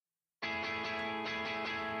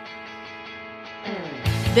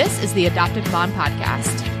This is the Adopted Mom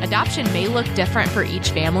Podcast. Adoption may look different for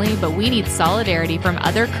each family, but we need solidarity from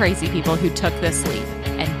other crazy people who took this leap.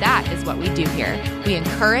 And that is what we do here. We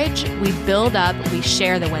encourage, we build up, we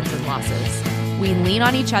share the wins and losses. We lean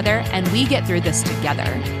on each other, and we get through this together.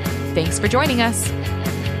 Thanks for joining us.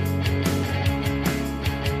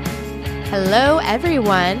 Hello,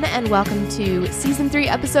 everyone, and welcome to Season 3,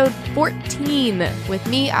 Episode 14 with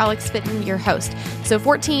me, Alex Fitton, your host. So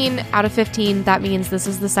 14 out of 15, that means this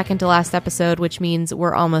is the second to last episode, which means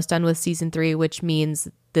we're almost done with Season 3, which means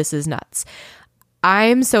this is nuts.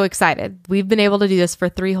 I'm so excited. We've been able to do this for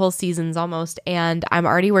 3 whole seasons almost, and I'm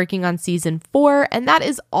already working on Season 4, and that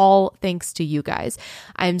is all thanks to you guys.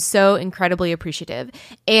 I'm so incredibly appreciative.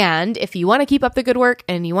 And if you want to keep up the good work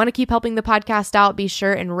and you want to keep helping the podcast out, be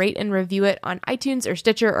sure and rate and review it on iTunes or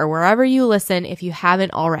Stitcher or wherever you listen if you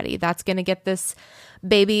haven't already. That's going to get this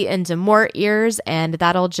baby into more ears, and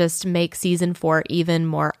that'll just make Season 4 even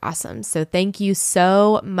more awesome. So thank you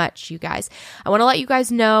so much, you guys. I want to let you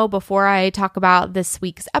guys know before I talk about this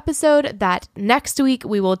week's episode that next week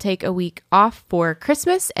we will take a week off for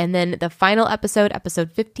Christmas, and then the final episode,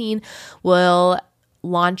 episode 15, will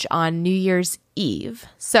launch on New Year's Eve.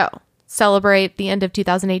 So celebrate the end of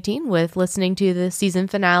 2018 with listening to the season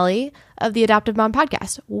finale of the Adoptive Mom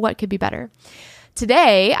Podcast. What could be better?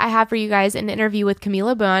 Today, I have for you guys an interview with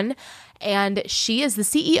Kamilah Bunn, and she is the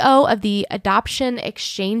CEO of the Adoption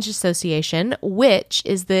Exchange Association, which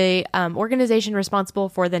is the organization responsible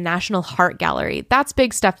for the National Heart Gallery. That's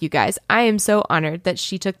big stuff, you guys. I am so honored that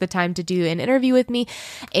she took the time to do an interview with me,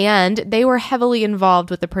 and they were heavily involved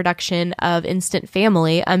with the production of Instant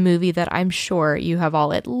Family, a movie that I'm sure you have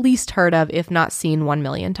all at least heard of, if not seen 1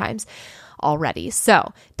 million times already.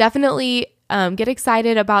 So definitely get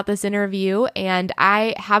excited about this interview, and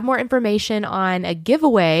I have more information on a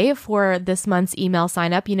giveaway for this month's email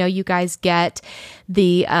sign up. You know, you guys get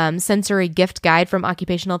the sensory gift guide from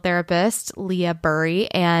occupational therapist Leah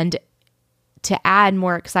Burry, and to add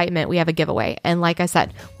more excitement, we have a giveaway. And like I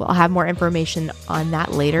said, we'll have more information on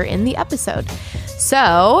that later in the episode.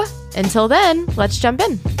 So until then, let's jump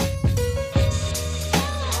in.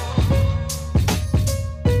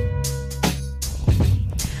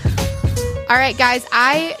 All right, guys,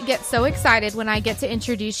 I get so excited when I get to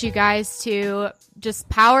introduce you guys to just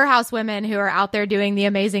powerhouse women who are out there doing the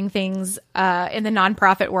amazing things in the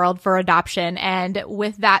nonprofit world for adoption. And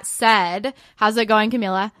with that said, how's it going,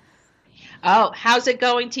 Kamilah? Oh, how's it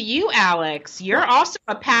going to you, Alex? You're also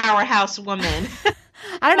a powerhouse woman.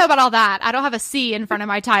 I don't know about all that. I don't have a C in front of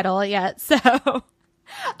my title yet. So,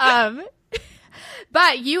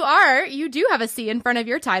 but you do have a C in front of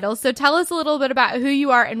your title. So tell us a little bit about who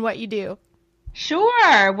you are and what you do.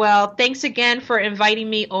 Sure. Well, thanks again for inviting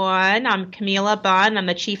me on. I'm Kamilah Bunn. I'm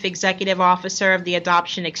the Chief Executive Officer of the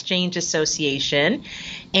Adoption Exchange Association.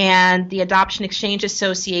 And the Adoption Exchange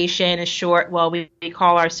Association is short, well, we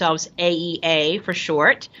call ourselves AEA for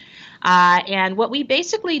short. And what we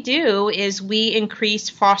basically do is we increase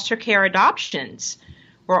foster care adoptions.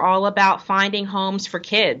 We're all about finding homes for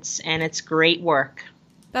kids, and it's great work.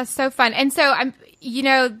 That's so fun. And so,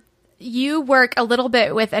 you work a little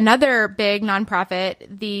bit with another big nonprofit,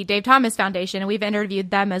 the Dave Thomas Foundation, and we've interviewed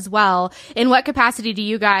them as well. In what capacity do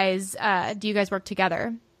you guys work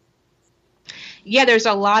together? Yeah, there's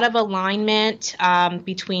a lot of alignment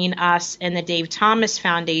between us and the Dave Thomas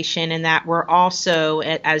Foundation, in that we're also,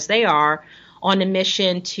 as they are, on a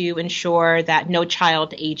mission to ensure that no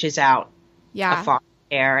child ages out of foster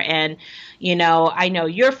care. And, I know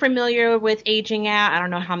you're familiar with aging out. I don't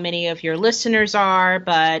know how many of your listeners are,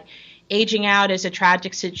 but aging out is a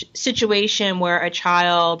tragic situation where a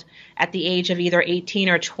child at the age of either 18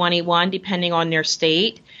 or 21, depending on their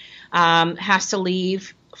state, has to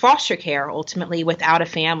leave foster care ultimately without a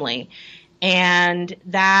family. And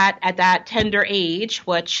that at that tender age,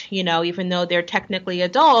 which, even though they're technically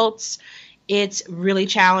adults, it's really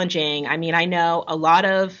challenging. I mean, I know a lot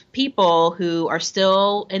of people who are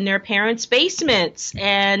still in their parents' basements,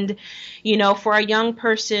 and, for a young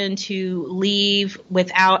person to leave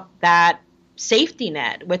without that safety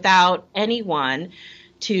net, without anyone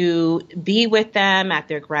to be with them at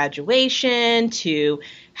their graduation, to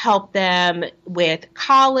help them with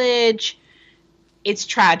college, it's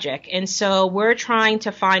tragic. And so we're trying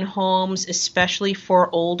to find homes, especially for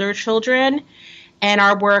older children. And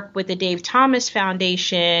our work with the Dave Thomas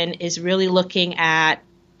Foundation is really looking at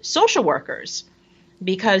social workers,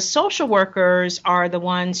 because social workers are the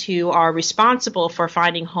ones who are responsible for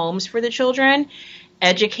finding homes for the children,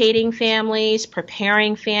 educating families,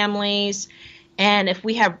 preparing families. And if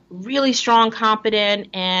we have really strong, competent,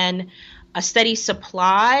 and a steady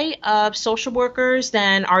supply of social workers,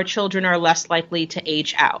 then our children are less likely to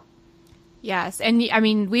age out. Yes. And I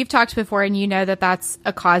mean, we've talked before, and you know that that's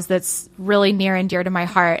a cause that's really near and dear to my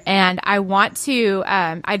heart. And I want to,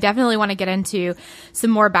 I definitely want to get into some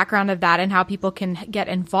more background of that and how people can get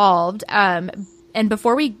involved. And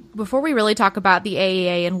before we really talk about the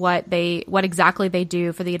AEA and what exactly they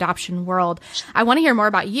do for the adoption world, I want to hear more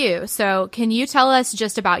about you. So can you tell us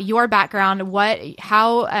just about your background,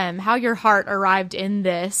 how your heart arrived in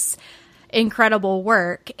this incredible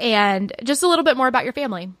work, and just a little bit more about your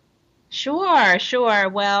family? Sure.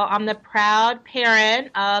 Well, I'm the proud parent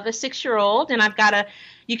of a 6-year-old, and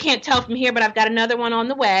you can't tell from here, but I've got another one on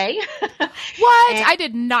the way. What? I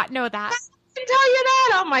did not know that. I can tell you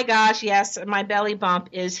that. Oh my gosh, yes, my belly bump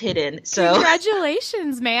is hidden. So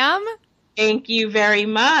congratulations, ma'am. Thank you very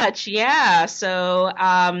much. Yeah. So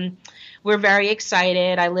we're very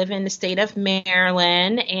excited. I live in the state of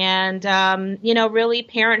Maryland, and really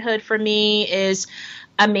parenthood for me is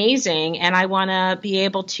amazing, and I want to be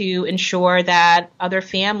able to ensure that other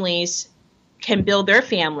families can build their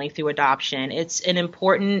family through adoption. It's an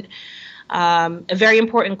important, a very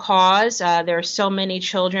important cause. There are so many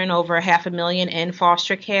children, over 500,000 in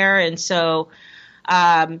foster care, and so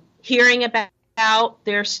hearing about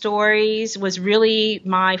their stories was really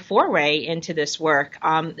my foray into this work.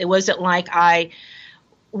 It wasn't like I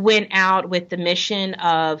went out with the mission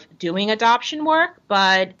of doing adoption work,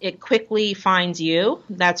 but it quickly finds you.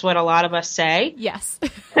 That's what a lot of us say. Yes.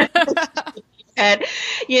 And,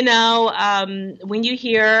 when you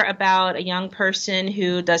hear about a young person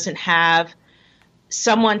who doesn't have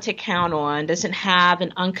someone to count on,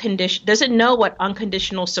 doesn't know what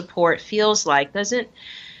unconditional support feels like, doesn't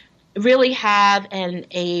really have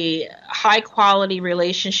a high quality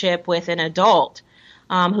relationship with an adult,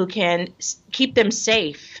 who can keep them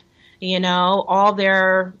safe. All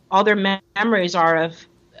their memories are of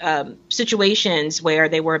situations where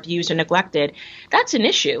they were abused or neglected. That's an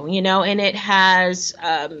issue, and it has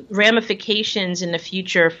ramifications in the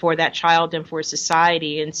future for that child and for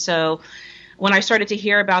society. And so when I started to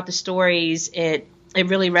hear about the stories, it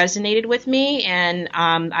really resonated with me. And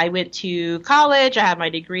I went to college. I had my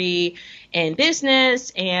degree in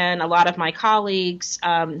business, and a lot of my colleagues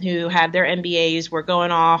who had their MBAs were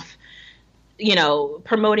going off,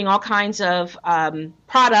 promoting all kinds of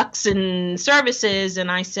products and services. And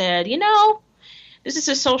I said, this is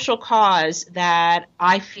a social cause that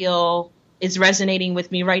I feel is resonating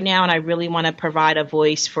with me right now, and I really want to provide a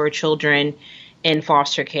voice for children in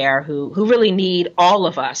foster care who really need all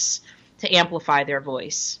of us to amplify their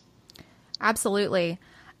voice. Absolutely.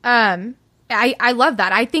 I love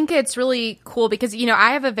that. I think it's really cool because,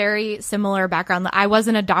 I have a very similar background. I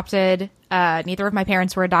wasn't adopted. Neither of my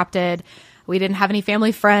parents were adopted. We didn't have any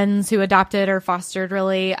family friends who adopted or fostered,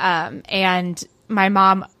 really. And my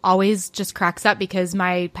mom always just cracks up because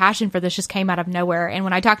my passion for this just came out of nowhere. And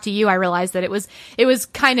when I talked to you, I realized that it was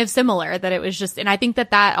kind of similar, that it was just, and I think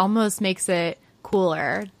that almost makes it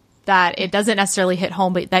cooler, that it doesn't necessarily hit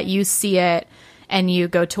home, but that you see it and you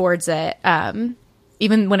go towards it,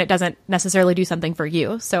 even when it doesn't necessarily do something for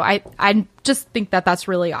you. So I just think that that's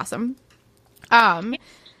really awesome.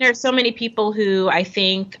 There are so many people who I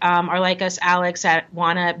think are like us, Alex, that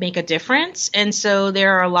want to make a difference. And so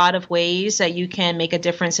there are a lot of ways that you can make a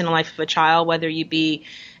difference in the life of a child, whether you be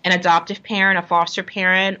an adoptive parent, a foster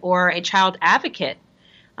parent, or a child advocate.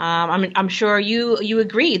 I'm sure you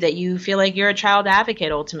agree that you feel like you're a child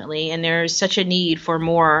advocate ultimately, and there's such a need for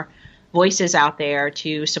more voices out there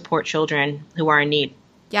to support children who are in need.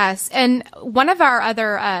 Yes. And one of our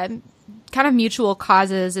other kind of mutual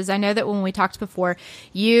causes is, I know that when we talked before,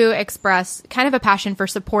 you express kind of a passion for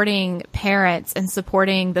supporting parents and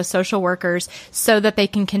supporting the social workers so that they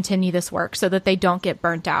can continue this work, so that they don't get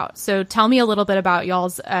burnt out. So tell me a little bit about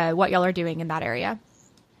what y'all are doing in that area.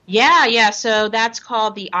 Yeah. So that's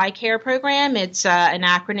called the iCare program. It's an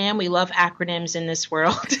acronym. We love acronyms in this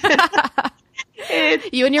world.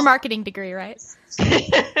 You and your marketing degree, right?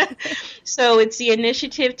 So it's the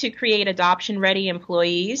initiative to create adoption-ready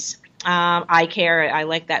employees. iCare, I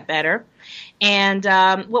like that better. And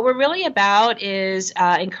what we're really about is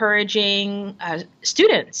encouraging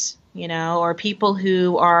students, or people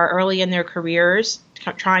who are early in their careers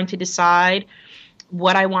trying to decide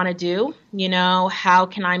what I want to do. How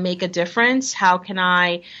can I make a difference? How can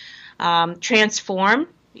I transform,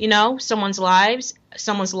 someone's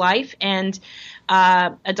life? And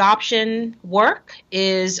adoption work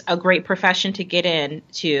is a great profession to get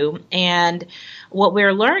into. And what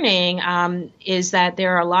we're learning is that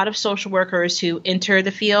there are a lot of social workers who enter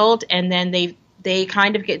the field and then they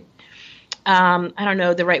kind of get I don't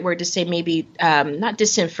know the right word to say, maybe not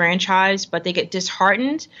disenfranchised, but they get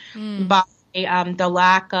disheartened by the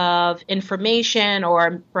lack of information,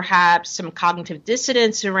 or perhaps some cognitive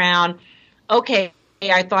dissonance around, okay,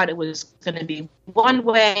 I thought it was going to be one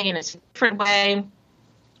way and it's a different way,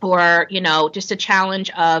 or, just a challenge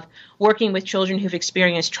of working with children who've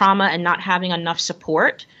experienced trauma and not having enough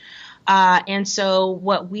support. And so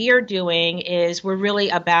what we are doing is we're really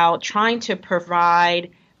about trying to provide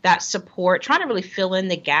that support, trying to really fill in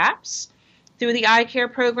the gaps through the eye care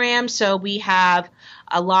program. So we have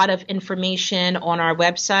a lot of information on our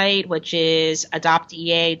website, which is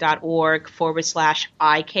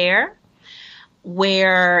adoptea.org/eye care,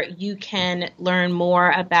 where you can learn more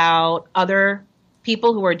about other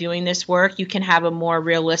people who are doing this work. You can have a more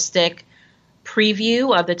realistic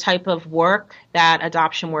preview of the type of work that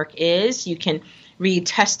adoption work is. You can read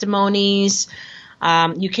testimonies.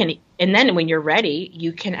 And then when you're ready,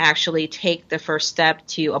 you can actually take the first step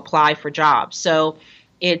to apply for jobs. So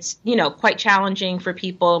it's, quite challenging for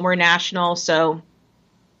people, and we're national. So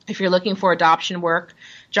if you're looking for adoption work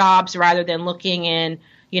jobs, rather than looking in,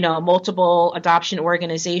 multiple adoption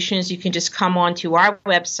organizations, you can just come onto our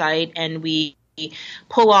website and we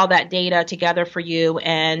pull all that data together for you,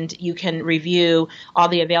 and you can review all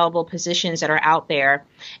the available positions that are out there.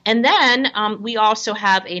 And then we also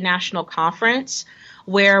have a national conference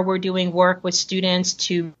where we're doing work with students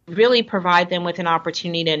to really provide them with an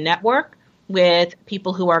opportunity to network with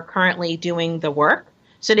people who are currently doing the work,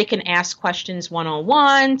 so they can ask questions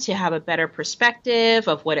one-on-one to have a better perspective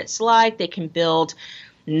of what it's like. They can build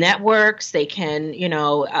networks. They can,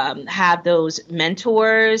 have those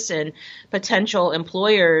mentors and potential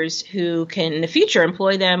employers who can in the future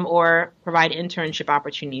employ them or provide internship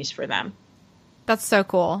opportunities for them. That's so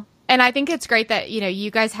cool. And I think it's great that,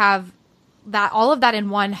 you guys have that, all of that in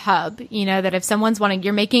one hub, that if someone's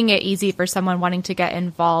you're making it easy for someone wanting to get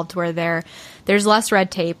involved, where there's less red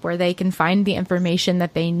tape, where they can find the information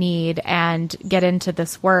that they need and get into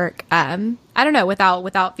this work. I don't know,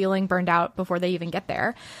 without feeling burned out before they even get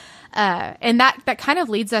there. And that kind of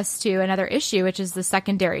leads us to another issue, which is the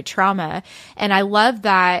secondary trauma. And I love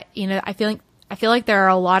that, I feel like there are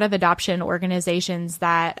a lot of adoption organizations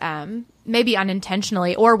that, maybe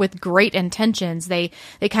unintentionally or with great intentions, they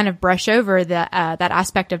kind of brush over that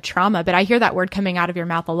aspect of trauma. But I hear that word coming out of your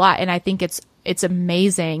mouth a lot. And I think it's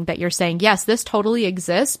amazing that you're saying, yes, this totally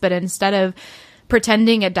exists, but instead of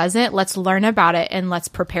pretending it doesn't, let's learn about it and let's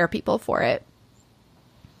prepare people for it.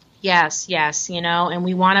 Yes, and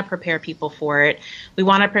we want to prepare people for it. We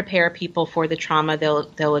want to prepare people for the trauma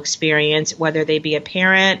they'll experience, whether they be a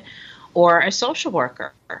parent or a social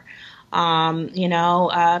worker.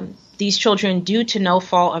 These children, due to no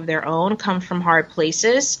fault of their own, come from hard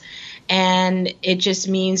places. And it just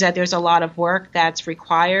means that there's a lot of work that's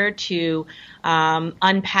required to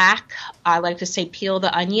unpack. I like to say peel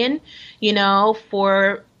the onion,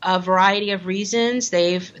 for a variety of reasons.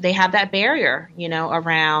 They have that barrier,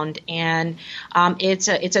 around, and it's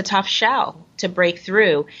a tough shell to break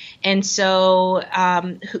through. And so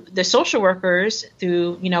the social workers,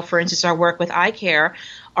 through, for instance, our work with eye care,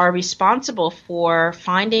 are responsible for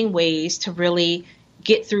finding ways to really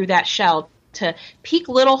get through that shell, to peek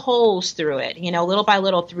little holes through it, little by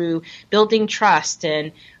little, through building trust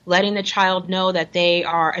and letting the child know that they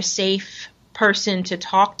are a safe person to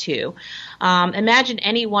talk to. Imagine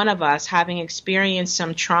any one of us having experienced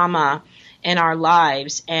some trauma in our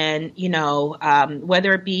lives, and,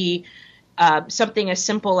 whether it be something as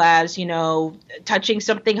simple as, touching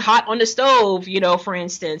something hot on the stove, for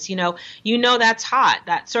instance, that's hot.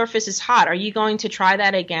 That surface is hot. Are you going to try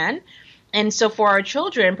that again? And so for our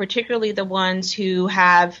children, particularly the ones who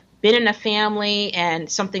have been in a family and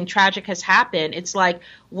something tragic has happened, it's like,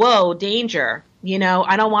 whoa, danger.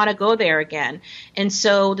 I don't want to go there again. And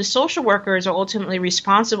so the social workers are ultimately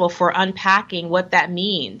responsible for unpacking what that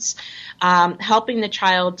means, helping the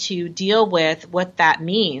child to deal with what that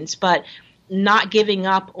means, but not giving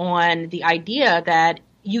up on the idea that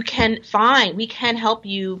we can help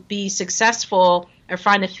you be successful or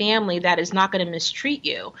find a family that is not going to mistreat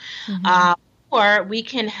you. Mm-hmm. Or we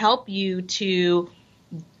can help you to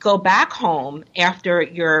go back home after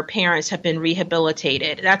your parents have been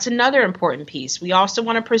rehabilitated. That's another important piece. We also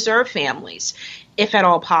want to preserve families, if at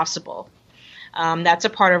all possible. That's a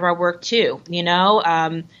part of our work too.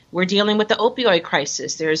 We're dealing with the opioid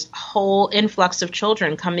crisis. There's a whole influx of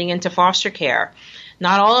children coming into foster care.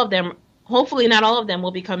 Hopefully not all of them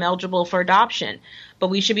will become eligible for adoption, but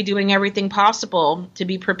we should be doing everything possible to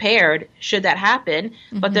be prepared should that happen,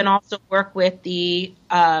 mm-hmm. but then also work with the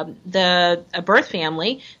birth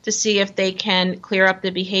family to see if they can clear up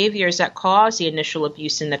the behaviors that cause the initial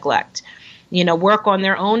abuse and neglect. work on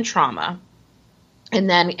their own trauma and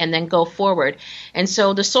then go forward. And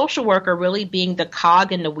so the social worker really being the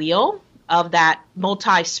cog in the wheel of that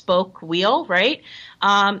multi-spoke wheel, right,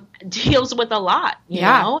 deals with a lot, you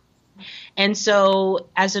know? And so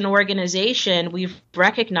as an organization, we've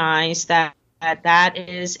recognized that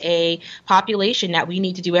is a population that we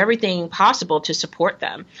need to do everything possible to support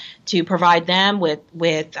them, to provide them with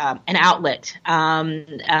an outlet,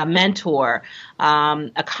 a mentor,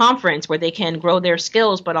 a conference where they can grow their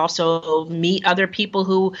skills, but also meet other people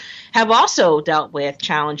who have also dealt with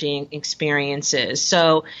challenging experiences.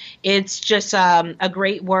 So it's just a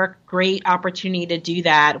great opportunity to do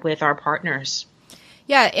that with our partners.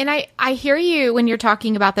 Yeah, and I hear you when you're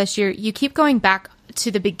talking about this. You keep going back to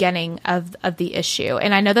the beginning of the issue,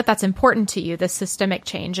 and I know that that's important to you, the systemic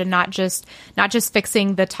change, and not just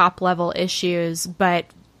fixing the top level issues, but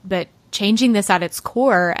changing this at its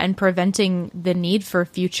core and preventing the need for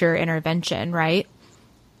future intervention, right?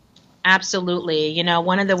 Absolutely.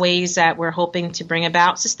 One of the ways that we're hoping to bring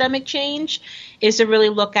about systemic change is to really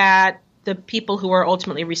look at the people who are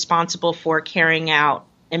ultimately responsible for carrying out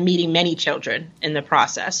and meeting many children in the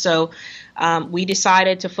process. So we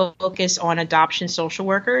decided to focus on adoption social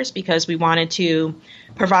workers because we wanted to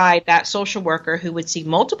provide that social worker who would see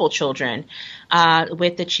multiple children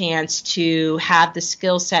with the chance to have the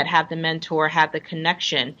skill set, have the mentor, have the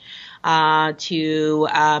connection and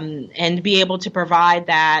be able to provide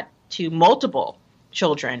that to multiple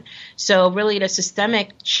children. So really the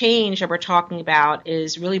systemic change that we're talking about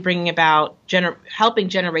is really bringing about helping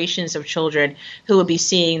generations of children who will be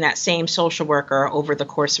seeing that same social worker over the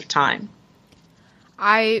course of time.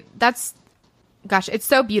 It's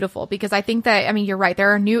so beautiful because I think that, you're right.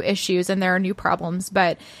 There are new issues and there are new problems,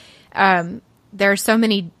 but there are so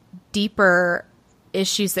many deeper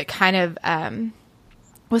issues that kind of,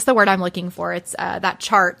 what's the word I'm looking for? It's that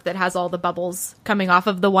chart that has all the bubbles coming off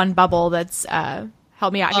of the one bubble that's,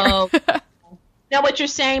 help me out here. Know what you're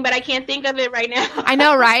saying, but I can't think of it right now. I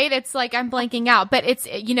know, right? It's like I'm blanking out, but it's,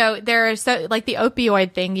 there are so like the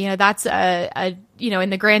opioid thing, that's in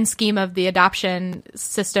the grand scheme of the adoption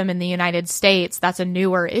system in the United States, that's a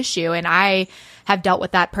newer issue. And I have dealt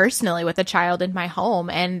with that personally with a child in my home,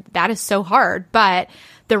 and that is so hard. But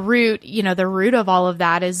the root of all of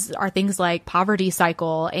that are things like poverty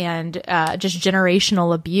cycle and just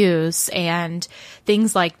generational abuse and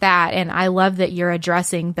things like that. And I love that you're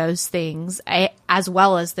addressing those things as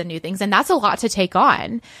well as the new things. And that's a lot to take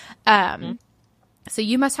on. So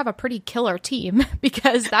you must have a pretty killer team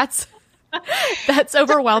because that's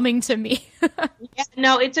overwhelming to me. Yeah,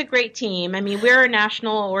 no, it's a great team. We're a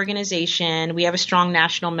national organization. We have a strong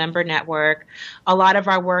national member network. A lot of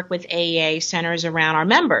our work with AEA centers around our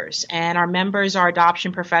members, and our members are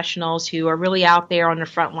adoption professionals who are really out there on the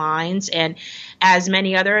front lines. And as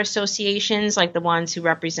many other associations, like the ones who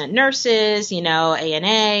represent nurses,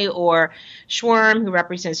 ANA, or SHWRM, who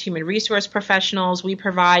represents human resource professionals, we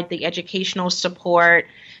provide the educational support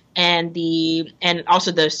and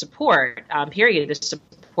also the support, the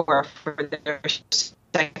support for their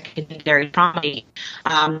secondary trauma.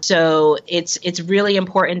 So it's really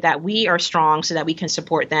important that we are strong so that we can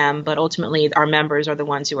support them, but ultimately our members are the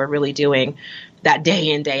ones who are really doing that day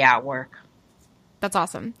in, day out work. That's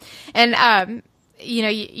awesome. And,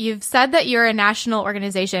 you've said that you're a national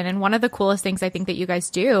organization, and one of the coolest things I think that you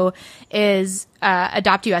guys do is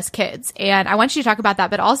adopt U.S. kids. And I want you to talk about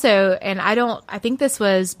that, but also, and I think this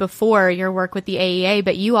was before your work with the AEA,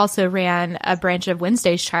 but you also ran a branch of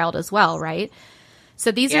Wednesday's Child as well, right?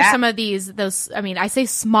 So these are some of I say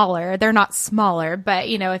smaller, they're not smaller, but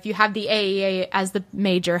if you have the AEA as the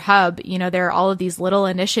major hub, there are all of these little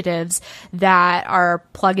initiatives that are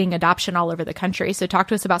plugging adoption all over the country. So talk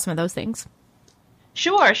to us about some of those things.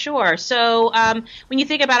 Sure. So when you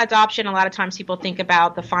think about adoption, a lot of times people think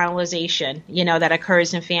about the finalization, that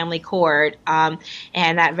occurs in family court and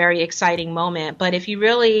that very exciting moment. But if you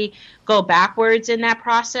really go backwards in that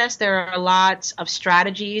process, there are lots of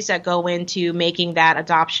strategies that go into making that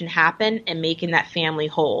adoption happen and making that family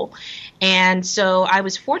whole. And so I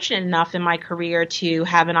was fortunate enough in my career to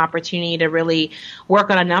have an opportunity to really work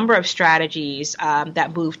on a number of strategies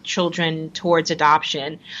that move children towards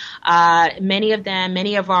adoption. Many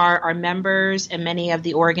of our members and many of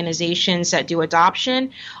the organizations that do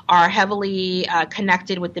adoption are heavily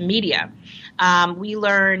connected with the media. We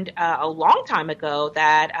learned a long time ago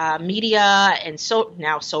that media and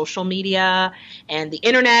now social media and the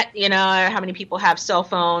internet, how many people have cell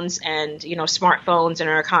phones and, smartphones and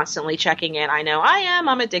are constantly checking in. I know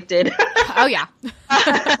I'm addicted. Oh, yeah.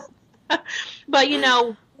 But,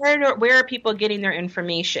 where are people getting their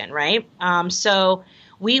information, right? So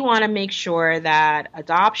we want to make sure that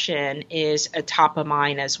adoption is a top of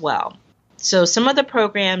mind as well. So some of the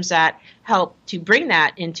programs that help to bring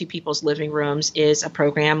that into people's living rooms is a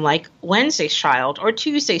program like Wednesday's Child or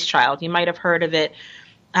Tuesday's Child. You might have heard of it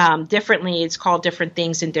differently. It's called different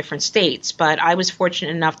things in different states. But I was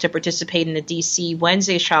fortunate enough to participate in the DC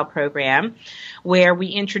Wednesday's Child program, where we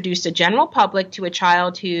introduced the general public to a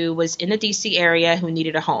child who was in the DC area who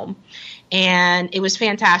needed a home. And it was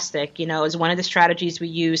fantastic. You know, it was one of the strategies we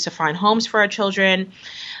used to find homes for our children.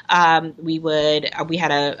 We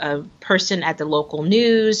had a person at the local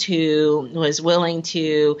news who was willing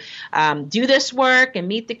to do this work and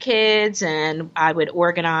meet the kids, and I would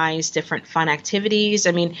organize different fun activities.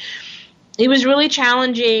 I mean, it was really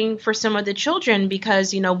challenging for some of the children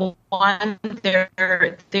because, you know, one,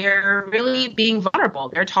 they're really being vulnerable.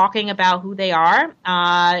 They're talking about who they are,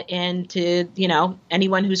 and to, you know,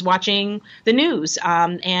 anyone who's watching the news.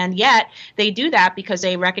 And yet they do that because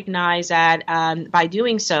they recognize that by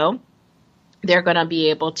doing so, they're going to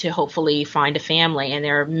be able to hopefully find a family. And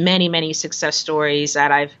there are many, many success stories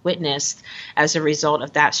that I've witnessed as a result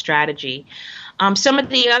of that strategy. Some of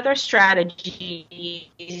the other strategies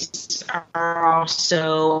are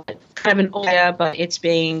also kind of an old idea, but it's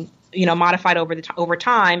being, you know, modified over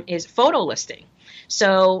time, is photo listing.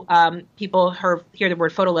 So people hear the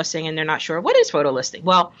word photo listing and they're not sure, what is photo listing?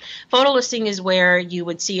 Well, photo listing is where you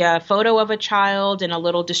would see a photo of a child and a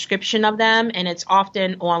little description of them, and it's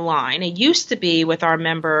often online. It used to be with our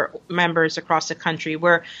members across the country.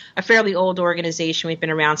 We're a fairly old organization. We've been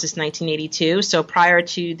around since 1982. So prior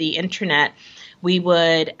to the internet, we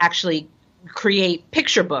would actually create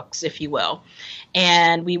picture books, if you will.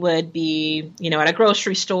 And we would be, you know, at a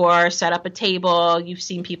grocery store, set up a table. You've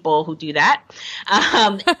seen people who do that.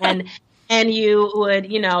 And you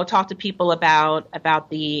would, you know, talk to people about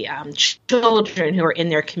the children who are in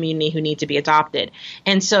their community who need to be adopted.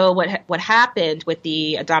 And so what happened with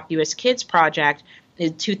the Adopt US Kids project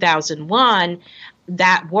in 2001,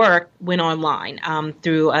 that work went online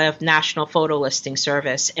through a national photo listing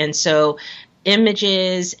service. And so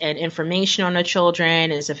images and information on the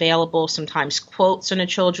children is available. Sometimes quotes on the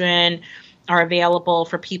children are available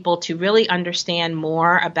for people to really understand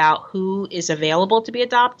more about who is available to be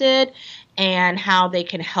adopted and how they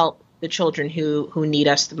can help the children who need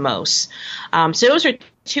us the most. So those are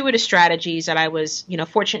two of the strategies that I was, you know,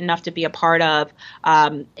 fortunate enough to be a part of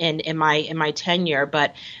in my tenure.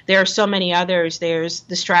 But there are so many others. There's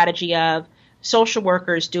the strategy of social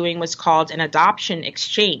workers doing what's called an adoption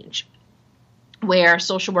exchange, where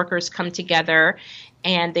social workers come together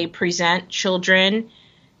and they present children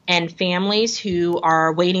and families who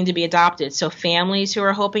are waiting to be adopted. So families who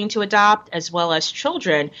are hoping to adopt, as well as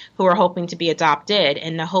children who are hoping to be adopted,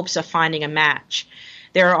 in the hopes of finding a match.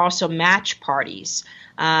 There are also match parties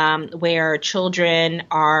where children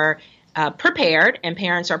are prepared and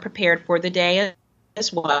parents are prepared for the day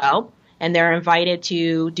as well. And they're invited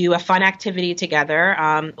to do a fun activity together.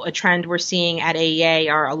 A trend we're seeing at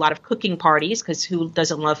AEA are a lot of cooking parties, because who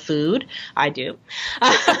doesn't love food? I do.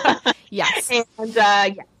 Yes.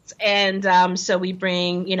 And so we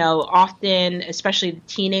bring, you know, often, especially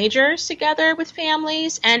teenagers together with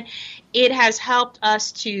families. And it has helped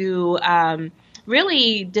us to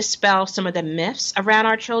really dispel some of the myths around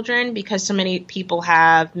our children, because so many people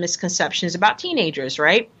have misconceptions about teenagers,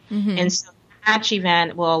 right? Mm-hmm. And so match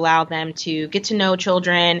event will allow them to get to know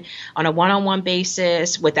children on a one-on-one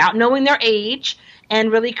basis without knowing their age,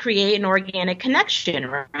 and really create an organic connection,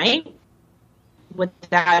 right?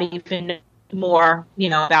 Without even more, you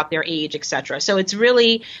know, about their age, etc. So it's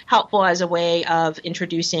really helpful as a way of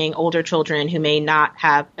introducing older children who may not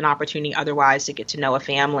have an opportunity otherwise to get to know a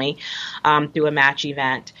family through a match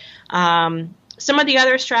event. Some of the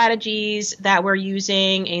other strategies that we're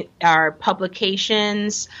using are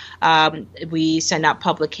publications. We send out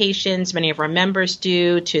publications, many of our members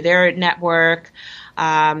do, to their network,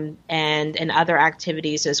 and other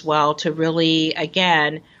activities as well, to really,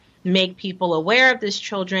 again, make people aware of these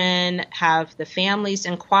children, have the families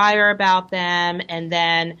inquire about them, and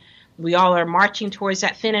then we all are marching towards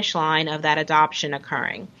that finish line of that adoption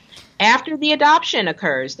occurring. After the adoption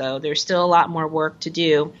occurs, though, there's still a lot more work to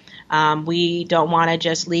do. We don't want to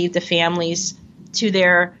just leave the families to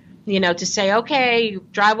their, you know, to say, okay,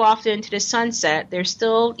 drive off into the sunset. There's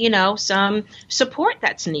still, you know, some support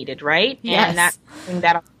that's needed, right? Yes. And that's something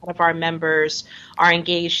that a lot of our members are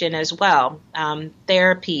engaged in as well.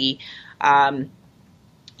 Therapy,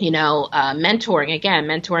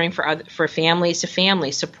 mentoring for families to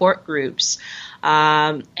families, support groups.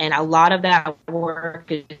 And a lot of that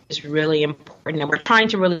work is really important. And we're trying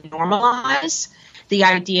to really normalize the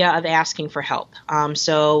idea of asking for help.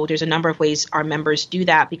 So there's a number of ways our members do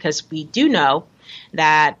that, because we do know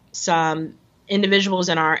that some individuals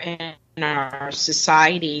in our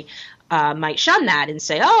society might shun that and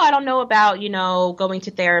say, oh, I don't know about, going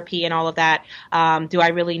to therapy and all of that. Do I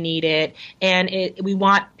really need it? And we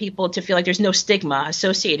want people to feel like there's no stigma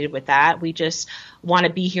associated with that. We just want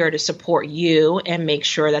to be here to support you and make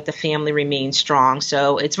sure that the family remains strong.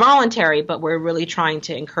 So it's voluntary, but we're really trying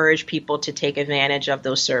to encourage people to take advantage of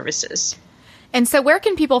those services. And so where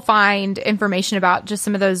can people find information about just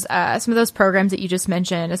some of those programs that you just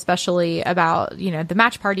mentioned, especially about, the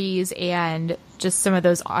match parties and just some of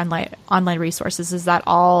those online resources? Is that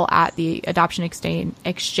all at the Adoption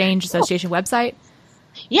Exchange Association website?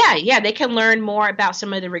 Yeah. They can learn more about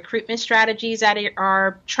some of the recruitment strategies that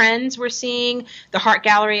are trends we're seeing. The Heart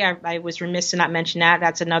Gallery, I was remiss to not mention that.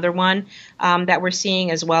 That's another one that we're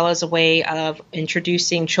seeing, as well as a way of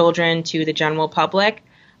introducing children to the general public.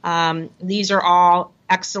 These are all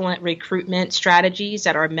excellent recruitment strategies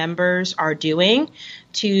that our members are doing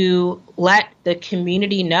to let the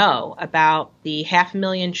community know about the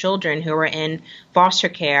 500,000 children who are in foster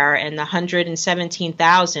care and the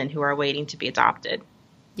 117,000 who are waiting to be adopted.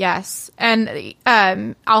 Yes. And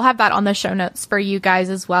I'll have that on the show notes for you guys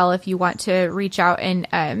as well if you want to reach out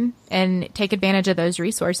and take advantage of those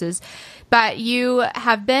resources. But you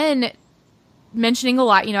have been mentioning a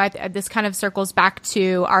lot, this kind of circles back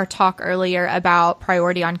to our talk earlier about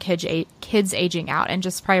priority on kids aging out and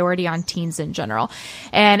just priority on teens in general.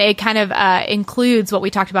 And it kind of includes what we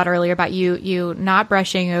talked about earlier about you not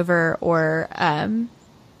brushing over or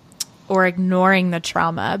ignoring the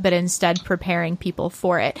trauma, but instead preparing people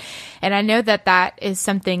for it. And I know that is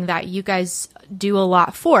something that you guys do a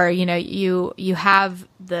lot for. You have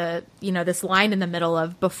this line in the middle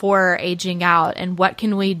of before aging out, and what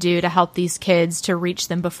can we do to help these kids to reach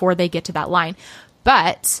them before they get to that line.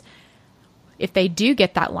 But if they do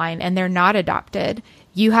get that line and they're not adopted,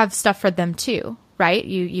 you have stuff for them too, right?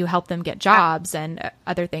 You help them get jobs and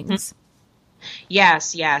other things.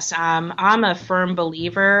 Yes. I'm a firm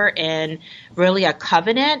believer in really a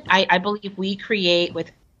covenant. I believe we create with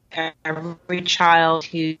every child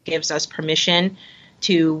who gives us permission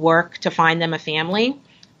to work to find them a family.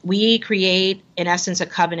 We create, in essence, a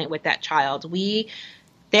covenant with that child.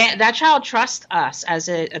 That child trusts us as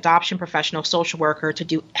an adoption professional, social worker, to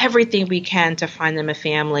do everything we can to find them a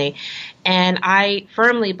family. And I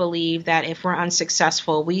firmly believe that if we're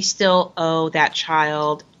unsuccessful, we still owe that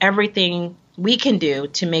child everything we can do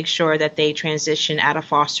to make sure that they transition out of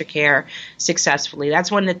foster care successfully.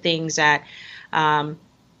 That's one of the things that, in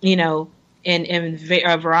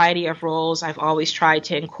a variety of roles, I've always tried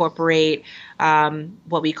to incorporate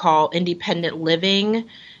what we call independent living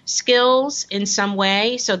skills in some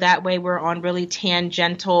way. So that way we're on really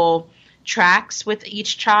tangential tracks with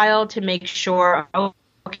each child to make sure,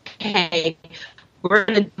 okay, we're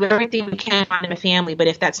going to do everything we can to find them a family, but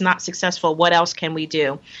if that's not successful, what else can we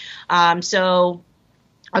do? So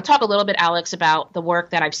I'll talk a little bit, Alex, about the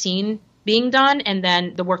work that I've seen being done and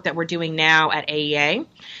then the work that we're doing now at AEA.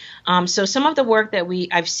 So some of the work that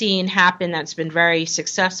I've seen happen that's been very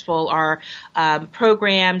successful are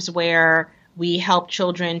programs where we help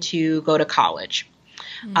children to go to college.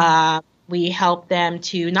 We help them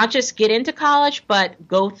to not just get into college, but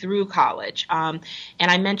go through college. And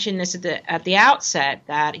I mentioned this at the outset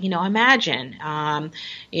that, imagine,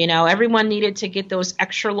 everyone needed to get those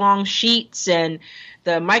extra long sheets and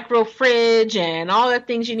the micro fridge and all the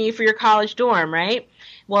things you need for your college dorm, right?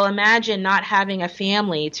 Well, imagine not having a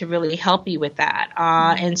family to really help you with that.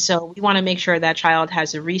 And so we want to make sure that child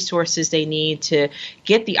has the resources they need to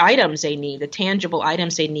get the items they need, the tangible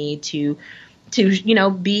items they need to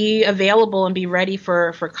be available and be ready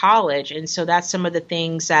for college. And so that's some of the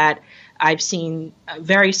things that I've seen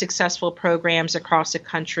very successful programs across the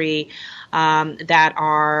country that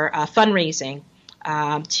are fundraising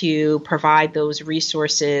to provide those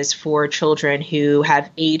resources for children who have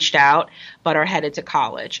aged out but are headed to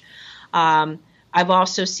college. I've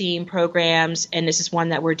also seen programs, and this is one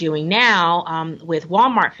that we're doing now with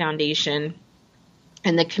Walmart Foundation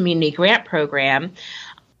and the Community Grant Program,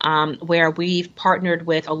 where we've partnered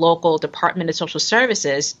with a local Department of Social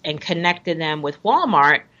Services and connected them with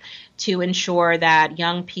Walmart to ensure that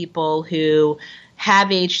young people who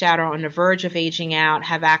have aged out or are on the verge of aging out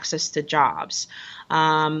have access to jobs.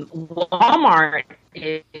 Walmart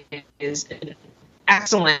is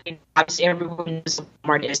excellent. Obviously, everyone knows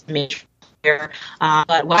Walmart is major.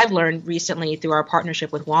 But what I've learned recently through our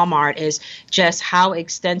partnership with Walmart is just how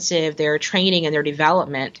extensive their training and their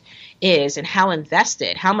development is and how much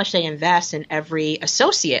they invest in every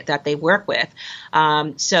associate that they work with.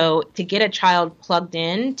 So to get a child plugged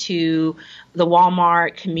in to the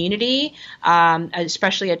Walmart community,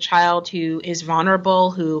 especially a child who is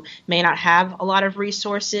vulnerable, who may not have a lot of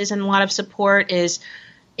resources and a lot of support, is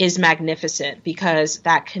magnificent, because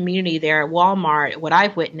that community there at Walmart, what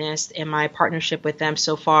I've witnessed in my partnership with them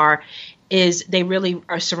so far, is they really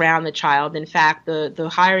are surround the child. In fact, the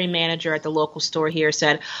hiring manager at the local store here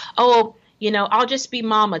said, "Oh, I'll just be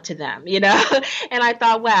mama to them," And I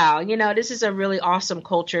thought, wow, this is a really awesome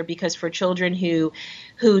culture, because for children who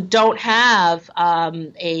don't have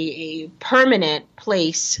a permanent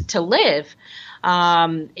place to live,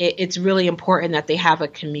 it's really important that they have a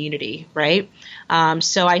community, right?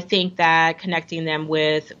 So I think that connecting them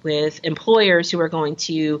with employers who are going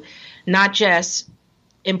to not just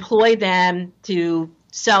employ them to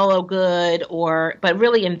sell a good, but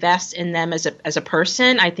really invest in them as a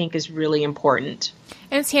person, I think is really important.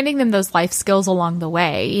 And it's handing them those life skills along the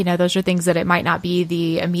way. Those are things that it might not be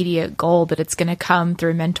the immediate goal, but it's going to come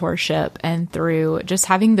through mentorship and through just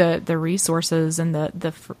having the resources and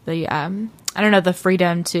the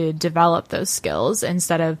freedom to develop those skills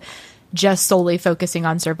instead of just solely focusing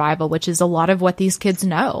on survival, which is a lot of what these kids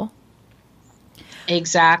know.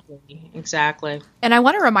 Exactly. And I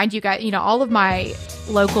want to remind you guys, all of my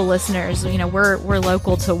local listeners, we're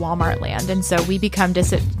local to Walmart land. And so we become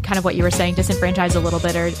kind of what you were saying, disenfranchised a little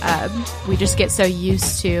bit, or we just get so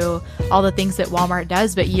used to all the things that Walmart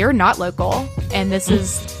does, but you're not local. And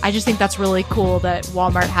I just think that's really cool that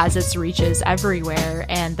Walmart has its reaches everywhere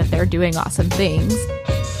and that they're doing awesome things.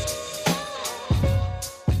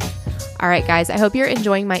 All right, guys, I hope you're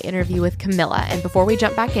enjoying my interview with Kamilah. And before we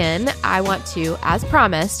jump back in, I want to, as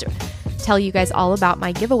promised, tell you guys all about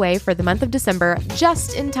my giveaway for the month of December,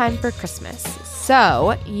 just in time for Christmas.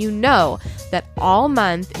 So you know that all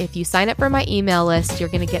month, if you sign up for my email list, you're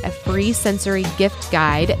going to get a free sensory gift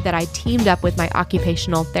guide that I teamed up with my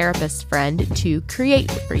occupational therapist friend to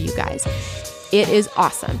create for you guys. It is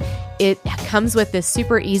awesome. It comes with this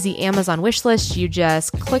super easy Amazon wish list. You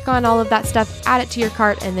just click on all of that stuff, add it to your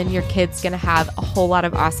cart, and then your kid's going to have a whole lot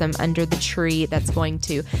of awesome under the tree that's going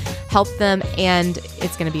to help them, and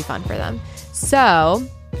it's going to be fun for them. So,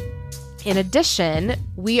 in addition,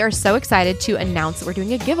 we are so excited to announce that we're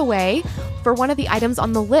doing a giveaway for one of the items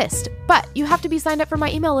on the list, but you have to be signed up for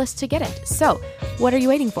my email list to get it. So what are you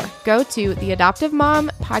waiting for? Go to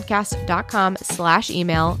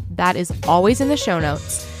theadoptivemompodcast.com/email. That is always in the show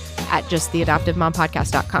notes at just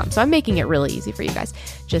theadoptivemompodcast.com. So I'm making it really easy for you guys.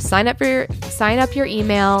 Just sign up your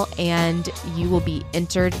email and you will be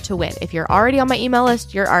entered to win. If you're already on my email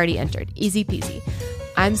list, you're already entered. Easy peasy.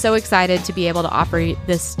 I'm so excited to be able to offer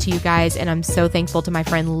this to you guys, and I'm so thankful to my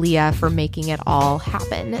friend Leah for making it all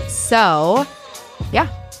happen. So, yeah,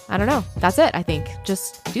 I don't know. That's it, I think.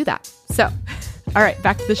 Just do that. So, all right,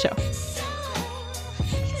 back to the show.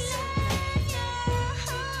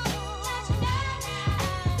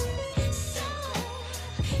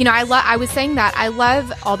 I was saying that I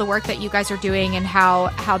love all the work that you guys are doing and how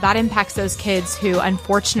that impacts those kids who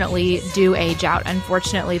unfortunately do age out.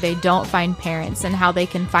 Unfortunately, they don't find parents, and how they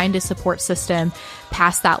can find a support system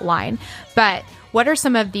past that line. But what are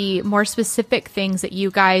some of the more specific things that you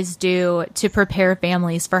guys do to prepare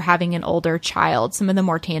families for having an older child? Some of the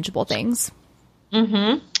more tangible things.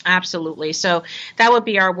 Mm-hmm. Absolutely. So that would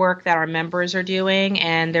be our work that our members are doing.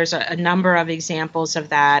 And there's a number of examples of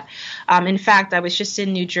that. In fact, I was just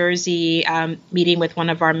in New Jersey meeting with one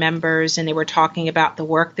of our members, and they were talking about the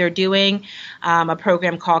work they're doing, a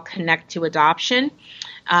program called Connect to Adoption.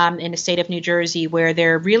 In the state of New Jersey, where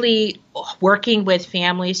they're really working with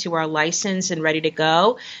families who are licensed and ready to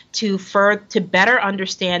go to better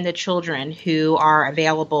understand the children who are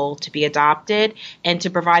available to be adopted and to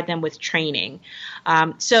provide them with training.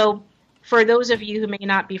 So for those of you who may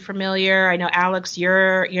not be familiar, I know, Alex,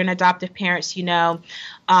 you're an adoptive parent, so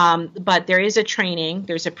but there is a training.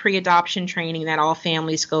 There's a pre-adoption training that all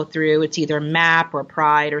families go through. It's either MAP or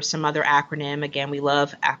PRIDE or some other acronym. Again, we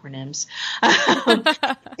love acronyms.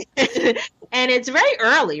 And it's very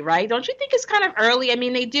early, right? Don't you think it's kind of early? I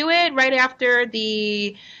mean, they do it right after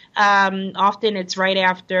often it's right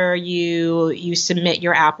after you submit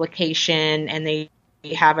your application, and they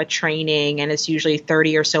have a training, and it's usually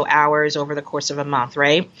 30 or so hours over the course of a month,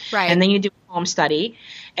 right? Right. And then you do a home study,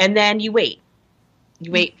 and then you wait.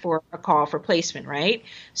 You wait for a call for placement, right?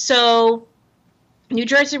 So New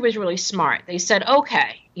Jersey was really smart. They said,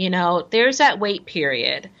 okay, there's that wait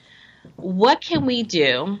period. What can we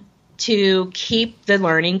do to keep the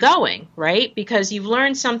learning going, right? Because you've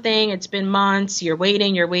learned something, it's been months, you're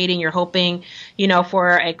waiting, you're hoping,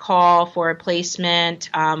 for a call, for a placement,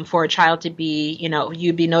 for a child to be,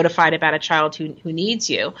 you'd be notified about a child who needs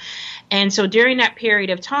you. And so during that period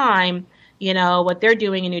of time, what they're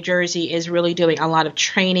doing in New Jersey is really doing a lot of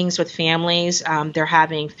trainings with families. They're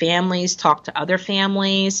having families talk to other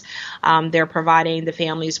families. They're providing the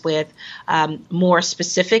families with more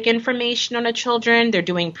specific information on the children. They're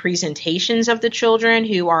doing presentations of the children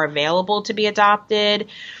who are available to be adopted.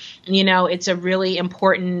 It's a really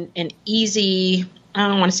important and easy, I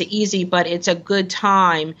don't want to say easy, but it's a good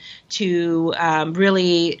time to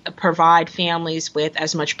really provide families with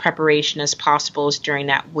as much preparation as possible during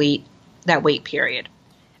that wait period.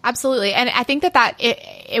 Absolutely. And I think that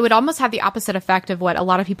it would almost have the opposite effect of what a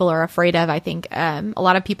lot of people are afraid of. I think a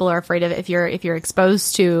lot of people are afraid of if you're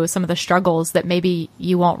exposed to some of the struggles that maybe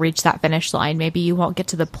you won't reach that finish line. Maybe you won't get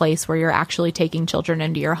to the place where you're actually taking children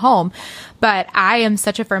into your home. But I am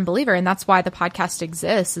such a firm believer, and that's why the podcast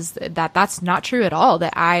exists, is that that's not true at all.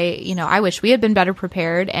 That I wish we had been better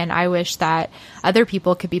prepared, and I wish that other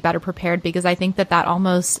people could be better prepared, because I think that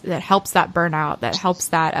helps that burnout, that helps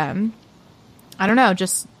that, I don't know,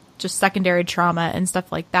 just secondary trauma and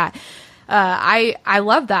stuff like that. I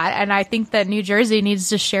love that. And I think that New Jersey needs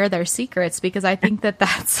to share their secrets, because I think that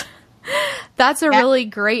that's a really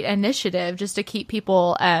great initiative, just to keep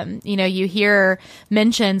people, you hear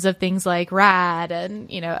mentions of things like RAD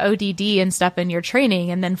and, ODD and stuff in your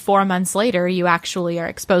training. And then 4 months later, you actually are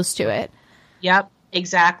exposed to it. Yep,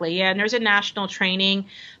 exactly. Yeah. And there's a national training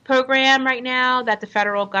program right now that the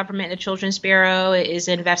federal government, the Children's Bureau, is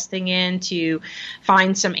investing in to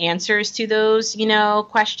find some answers to those,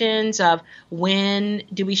 questions of when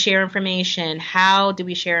do we share information? How do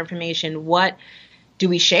we share information? What do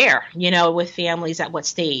we share, with families at what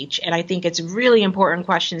stage? And I think it's really important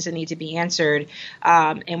questions that need to be answered.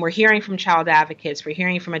 And we're hearing from child advocates, we're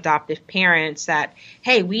hearing from adoptive parents that,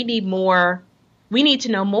 hey, we need more. We need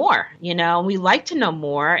to know more, we like to know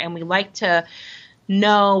more, and we like to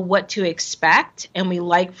know what to expect, and we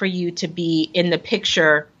like for you to be in the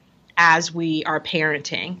picture as we are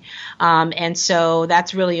parenting. And so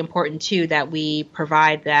that's really important too, that we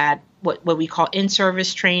provide that, what we call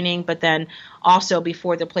in-service training, but then also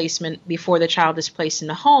before the child is placed in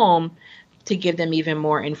the home, to give them even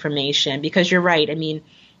more information. Because you're right. I mean,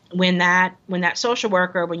 when that social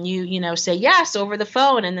worker, when you say yes over the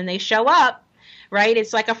phone and then they show up, right?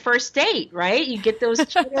 It's like a first date, right? You get those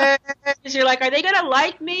chitters. You're like, are they going to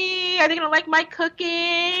like me? Are they going to like my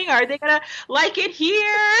cooking? Are they going to like it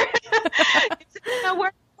here? Is it going to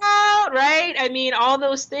work out, right? I mean, all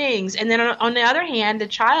those things. And then on the other hand, the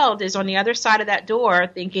child is on the other side of that door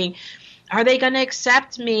thinking, are they going to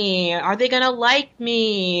accept me? Are they going to like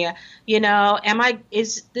me?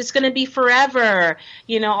 Is this going to be forever?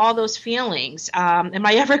 All those feelings. Am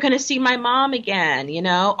I ever going to see my mom again?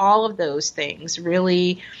 All of those things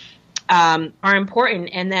really are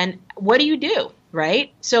important. And then what do you do,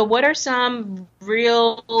 right? So what are some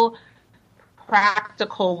real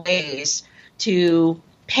practical ways to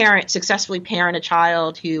successfully parent a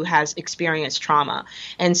child who has experienced trauma?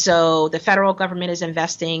 And so the federal government is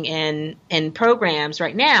investing in programs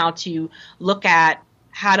right now to look at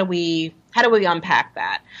how do we unpack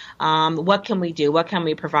that? What can we do? What can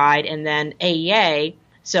we provide? And then AEA.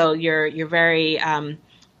 So you're very on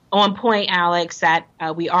point, Alex, that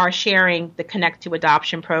we are sharing the Connect to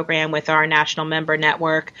Adoption program with our national member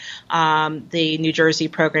network. The New Jersey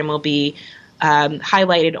program will be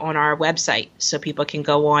highlighted on our website, so people can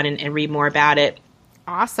go on and read more about it.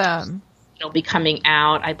 Awesome. It'll be coming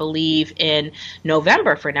out, I believe, in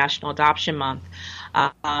November for National Adoption Month.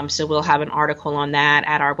 So we'll have an article on that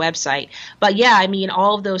at our website. But yeah, I mean,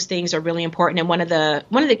 all of those things are really important. And one of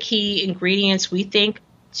the key ingredients we think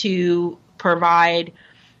to provide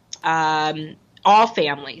all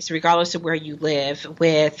families, regardless of where you live,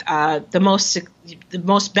 with the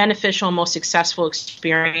most beneficial, most successful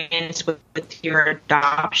experience with your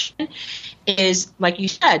adoption is, like you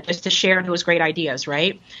said, just to share those great ideas,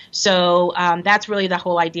 right? So that's really the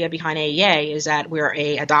whole idea behind AEA, is that we're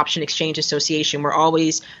a adoption exchange association. We're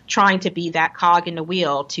always trying to be that cog in the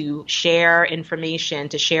wheel to share information,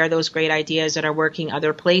 to share those great ideas that are working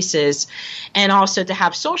other places, and also to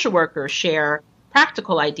have social workers share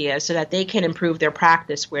practical ideas so that they can improve their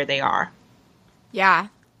practice where they are. Yeah.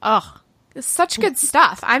 Oh, it's such good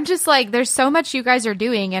stuff. I'm just like, there's so much you guys are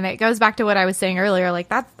doing. And it goes back to what I was saying earlier. Like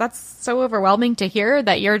that's so overwhelming to hear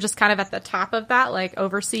that you're just kind of at the top of that, like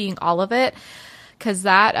overseeing all of it. 'Cause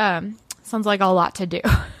that sounds like a lot to do.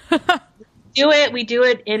 We do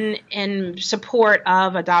it in support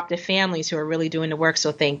of adoptive families who are really doing the work.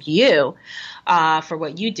 So thank you for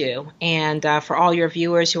what you do, and for all your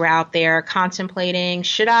viewers who are out there contemplating,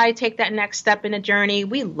 should I take that next step in the journey?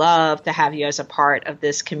 We love to have you as a part of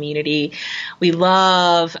this community. We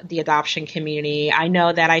love the adoption community. I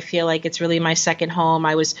know that I feel like it's really my second home.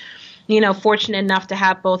 I was, fortunate enough to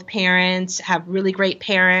have both parents, have really great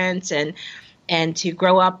parents, and to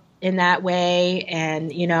grow up in that way.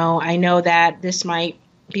 And, I know that this might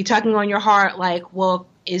be tugging on your heart, like, well,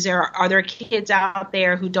 are there kids out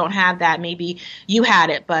there who don't have that? Maybe you had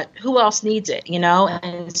it, but who else needs it,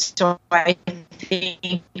 And so I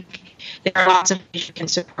think there are lots of ways you can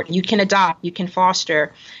support. You can adopt, you can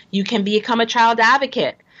foster, you can become a child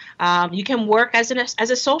advocate. You can work as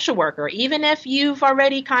a social worker, even if you've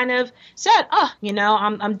already kind of said,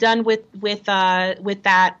 I'm done with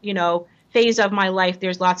that, phase of my life.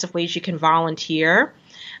 There's lots of ways you can volunteer.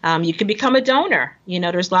 You can become a donor.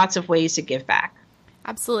 There's lots of ways to give back.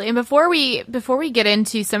 Absolutely. And before we get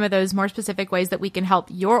into some of those more specific ways that we can help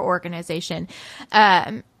your organization,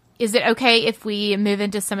 is it okay if we move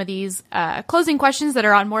into some of these closing questions that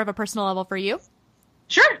are on more of a personal level for you?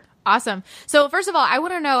 Sure. Awesome. So first of all, I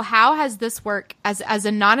want to know, how has this work as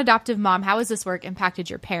a non-adoptive mom, how has this work impacted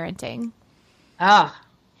your parenting?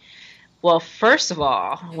 Well, first of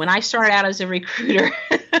all, when I started out as a recruiter,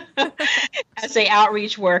 as an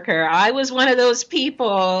outreach worker, I was one of those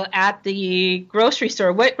people at the grocery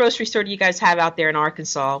store. What grocery store do you guys have out there in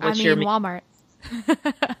Arkansas? Walmart.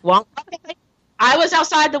 Walmart. I was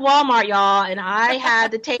outside the Walmart, y'all, and I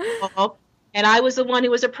had the table, and I was the one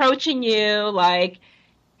who was approaching you like,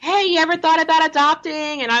 hey, you ever thought about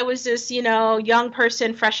adopting? And I was this, young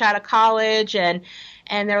person fresh out of college, and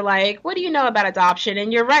they're like, what do you know about adoption?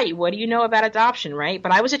 And you're right. What do you know about adoption, right?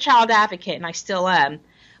 But I was a child advocate, and I still am.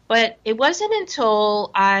 But it wasn't until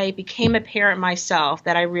I became a parent myself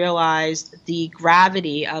that I realized the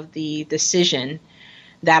gravity of the decision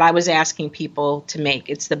that I was asking people to make.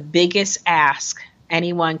 It's the biggest ask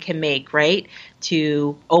anyone can make, right?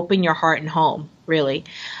 To open your heart and home, really.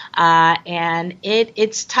 And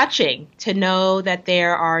it's touching to know that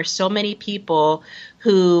there are so many people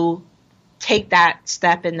who take that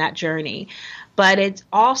step in that journey. But it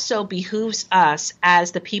also behooves us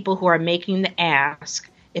as the people who are making the ask.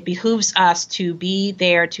 It behooves us to be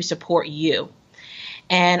there to support you.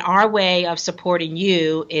 And our way of supporting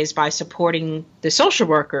you is by supporting the social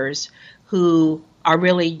workers who are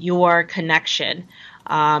really your connection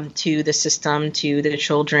to the system, to the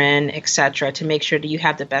children, etc., to make sure that you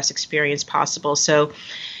have the best experience possible. So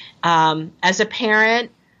as a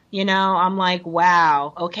parent, I'm like,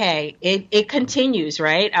 wow, okay, it continues,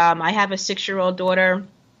 right? I have a 6-year-old daughter.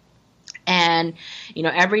 And,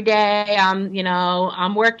 every day I'm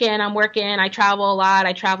working. I travel a lot.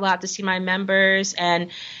 I travel out to see my members.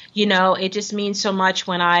 And, it just means so much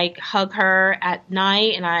when I hug her at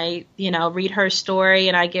night and I, read her story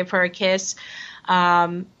and I give her a kiss.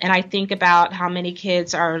 And I think about how many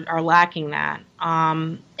kids are lacking that.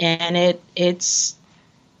 And it's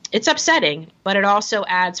upsetting, but it also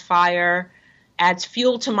adds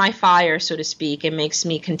fuel to my fire, so to speak. It makes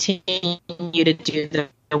me continue to do the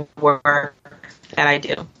work that I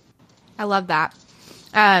do. I love that.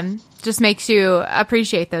 Just makes you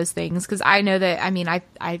appreciate those things, because I know that,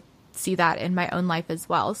 I see that in my own life as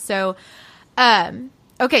well. So,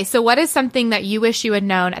 okay. So what is something that you wish you had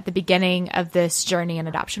known at the beginning of this journey in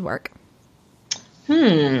adoption work?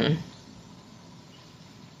 I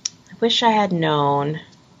wish I had known.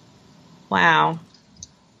 Wow.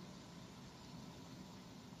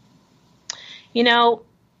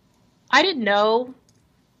 I didn't know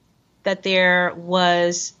that there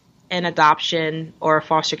was an adoption or a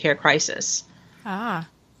foster care crisis. I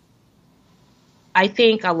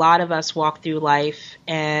think a lot of us walk through life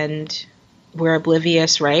and we're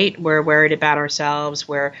oblivious, right? We're worried about ourselves.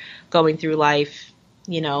 We're going through life,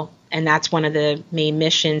 and that's one of the main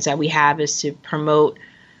missions that we have, is to promote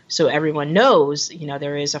so everyone knows,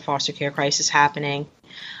 there is a foster care crisis happening.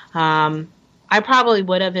 I probably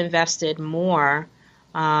would have invested more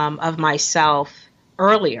of myself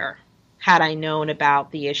earlier had I known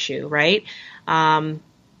about the issue, right?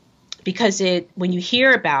 Because when you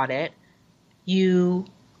hear about it, you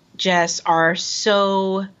just are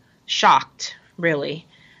so shocked, really,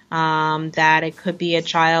 that it could be a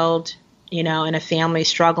child, in a family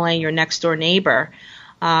struggling, your next door neighbor.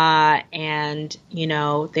 And,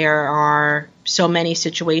 there are so many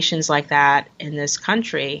situations like that in this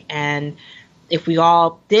country. And if we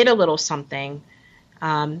all did a little something,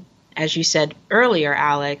 as you said earlier,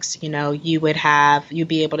 Alex, you'd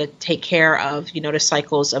be able to take care of, the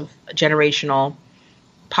cycles of generational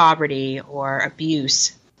poverty or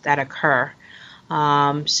abuse that occur.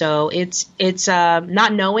 So it's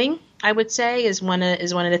not knowing, I would say, is one of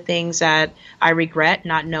the things that I regret,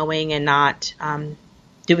 not knowing and not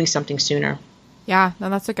doing something sooner. Yeah, no,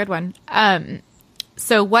 that's a good one.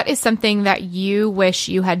 So what is something that you wish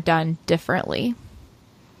you had done differently?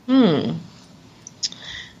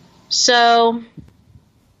 So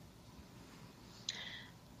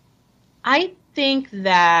I think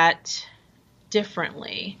that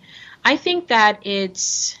differently. I think that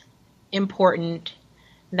it's important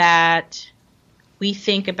that we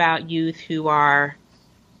think about youth who are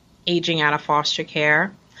aging out of foster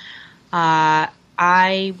care.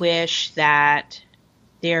 I wish that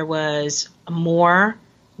there was more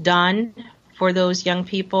done for those young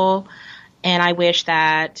people, and I wish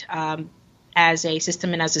that as a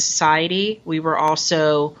system and as a society, we were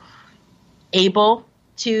also able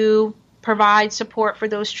to provide support for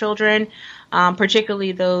those children,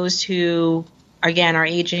 particularly those who, again, are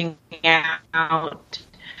aging out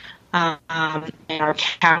and are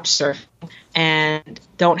couch surfing and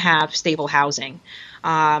don't have stable housing.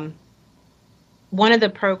 One of the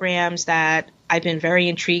programs that I've been very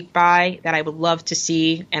intrigued by that I would love to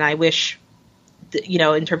see, and I wish,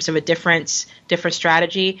 in terms of a different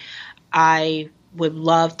strategy, I would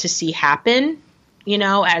love to see happen,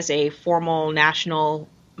 as a formal national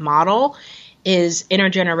model, is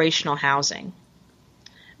intergenerational housing.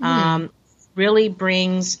 Really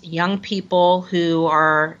brings young people who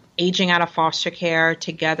are aging out of foster care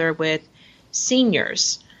together with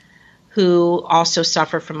seniors who also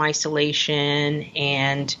suffer from isolation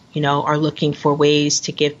and, are looking for ways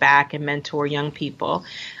to give back and mentor young people.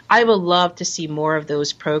 I would love to see more of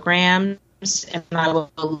those programs, and I would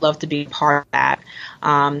love to be part of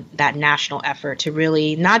that national effort to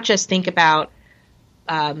really not just think about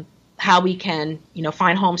how we can,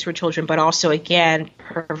 find homes for children, but also, again,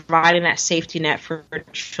 providing that safety net for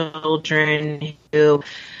children who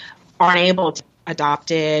aren't able to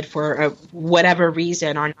adopted for whatever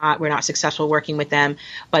reason or not, we're not successful working with them,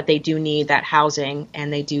 but they do need that housing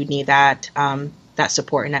and they do need that that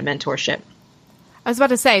support and that mentorship. I was about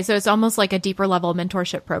to say, so it's almost like a deeper level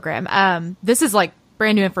mentorship program. This is like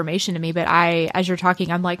brand new information to me, but as you're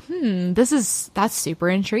talking, I'm like, that's super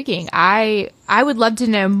intriguing. I would love to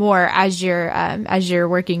know more as you're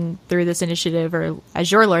working through this initiative, or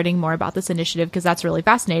as you're learning more about this initiative, because that's really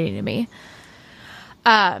fascinating to me.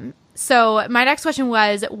 So my next question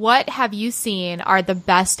was, what have you seen are the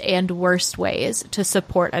best and worst ways to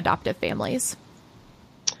support adoptive families?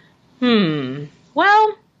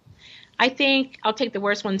 Well, I think I'll take the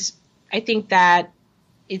worst ones. I think that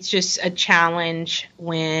it's just a challenge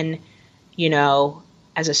when,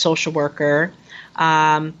 as a social worker,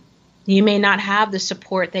 you may not have the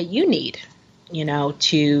support that you need,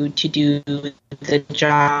 to do the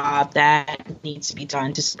job that needs to be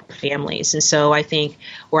done to support families. And so I think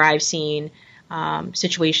where I've seen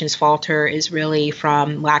situations falter is really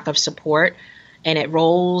from lack of support, and it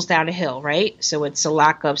rolls down a hill, right? So it's a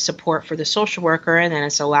lack of support for the social worker, and then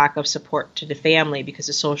it's a lack of support to the family because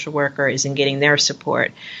the social worker isn't getting their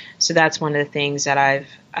support. So that's one of the things that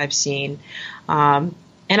I've seen. And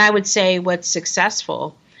I would say what's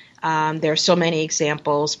successful, there are so many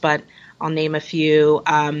examples, but I'll name a few.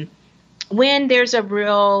 When there's a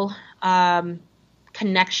real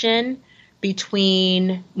connection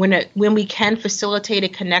between, when we can facilitate a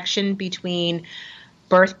connection between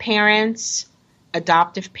birth parents,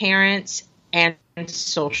 adoptive parents, and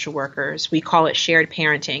social workers. We call it shared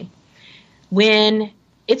parenting. When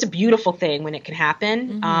it's a beautiful thing when it can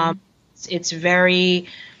happen, it's very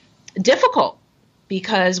difficult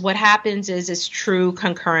because what happens is it's true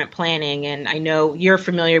concurrent planning. And I know you're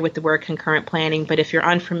familiar with the word concurrent planning, but if you're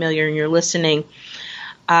unfamiliar and you're listening,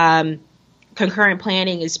 concurrent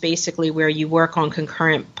planning is basically where you work on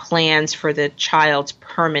concurrent plans for the child's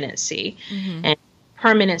permanency. And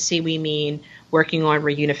permanency, we mean working on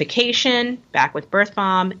reunification, back with birth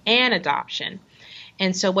mom, and adoption.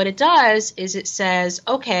 And so what it does is it says,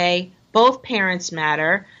 okay, both parents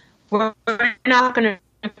matter. We're not going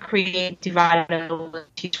to create divided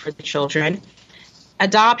loyalties for the children.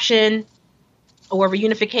 Adoption or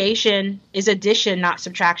reunification is addition, not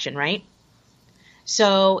subtraction, right?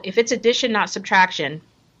 So if it's addition, not subtraction,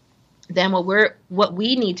 then what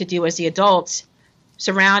we need to do as the adults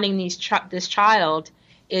surrounding this child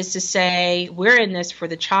is to say, we're in this for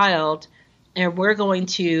the child, and we're going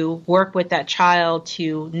to work with that child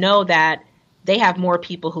to know that they have more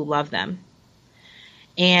people who love them.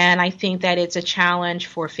 And I think that it's a challenge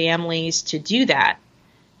for families to do that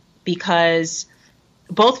because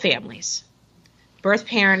both families, birth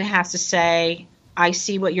parent has to say, I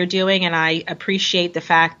see what you're doing, and I appreciate the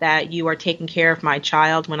fact that you are taking care of my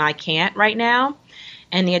child when I can't right now.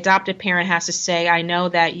 And the adoptive parent has to say, I know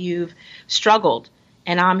that you've struggled,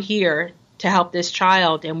 and I'm here to help this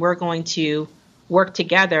child, and we're going to work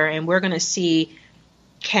together, and we're going to see,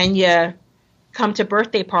 can you come to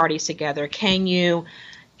birthday parties together? Can you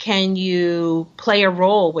play a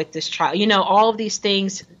role with this child? You know, all of these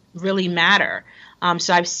things really matter.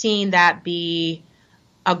 So I've seen that be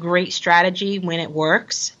a great strategy when it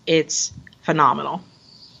works. It's phenomenal.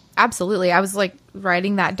 Absolutely. I was like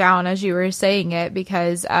writing that down as you were saying it,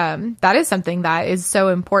 because that is something that is so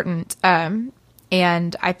important.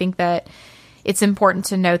 And I think that it's important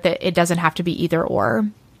to note that it doesn't have to be either or,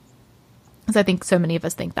 because I think so many of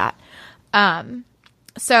us think that.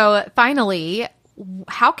 So finally,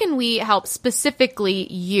 how can we help specifically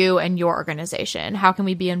you and your organization? How can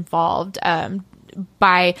we be involved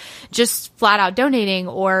by just flat out donating,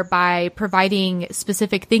 or by providing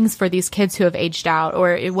specific things for these kids who have aged out?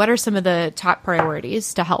 Or what are some of the top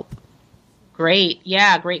priorities to help? Great.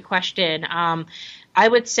 Yeah, great question. I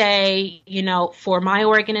would say, for my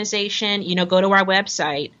organization, go to our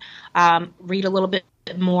website, read a little bit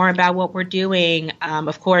more about what we're doing.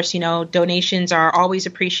 Of course, donations are always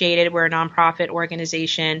appreciated. We're a nonprofit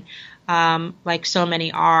organization, like so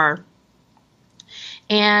many are.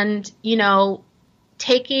 And,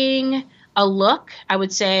 taking a look, I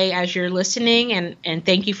would say, as you're listening, and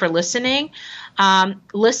thank you for listening,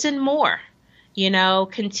 listen more,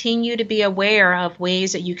 continue to be aware of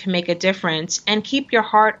ways that you can make a difference, and keep your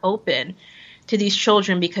heart open to these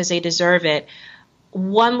children because they deserve it.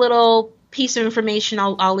 One little piece of information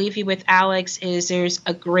I'll leave you with, Alex, is there's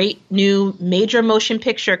a great new major motion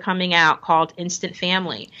picture coming out called Instant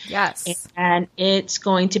Family. Yes. And it's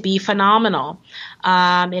going to be phenomenal.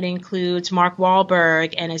 It includes Mark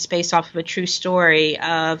Wahlberg, and it's based off of a true story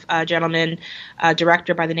of a gentleman,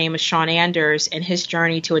 director by the name of Sean Anders, and his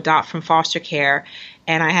journey to adopt from foster care.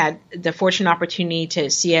 And I had the fortunate opportunity to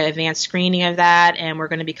see an advanced screening of that, and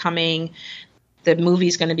the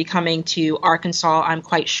movie's going to be coming to Arkansas, I'm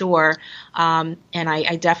quite sure. And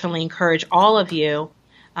I definitely encourage all of you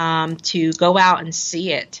to go out and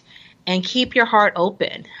see it, and keep your heart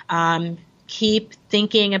open. Keep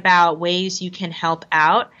thinking about ways you can help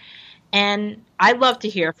out. And I'd love to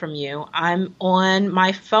hear from you. I'm on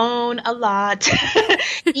my phone a lot,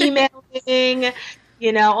 emailing, on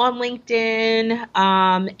LinkedIn.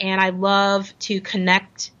 And I love to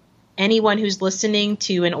connect anyone who's listening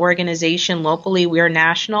to an organization locally. We're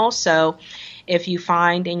national. So if you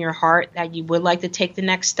find in your heart that you would like to take the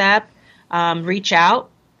next step, reach out,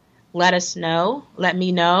 let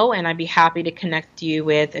me know, and I'd be happy to connect you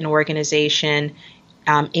with an organization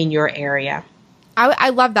in your area. I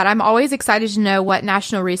love that. I'm always excited to know what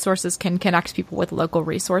national resources can connect people with local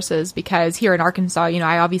resources, because here in Arkansas,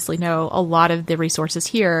 I obviously know a lot of the resources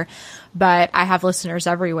here, but I have listeners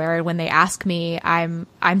everywhere. And when they ask me, I'm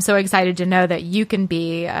so excited to know that you can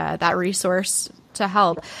be that resource to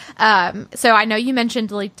help. So I know you mentioned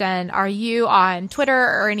LinkedIn. Are you on Twitter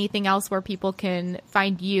or anything else where people can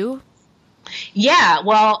find you? Yeah,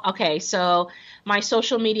 well, okay. So my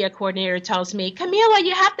social media coordinator tells me, Kamilah,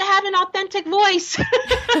 you have to have an authentic voice.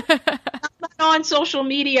 I'm not on social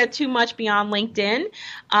media too much beyond LinkedIn.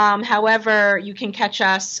 However, you can catch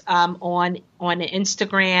us on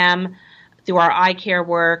Instagram through our eye care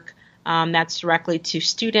work. That's directly to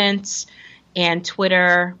students, and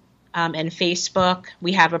Twitter and Facebook.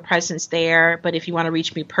 We have a presence there. But if you want to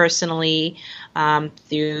reach me personally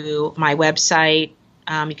through my website,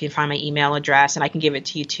 you can find my email address, and I can give it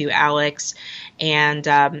to you too, Alex. And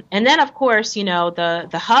then, of course,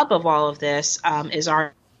 the hub of all of this is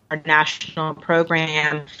our national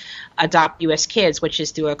program, Adopt U.S. Kids, which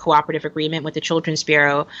is through a cooperative agreement with the Children's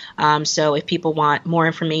Bureau. So if people want more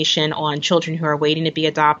information on children who are waiting to be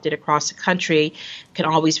adopted across the country, you can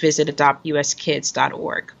always visit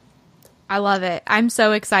adoptuskids.org. I love it. I'm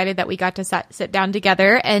so excited that we got to sit down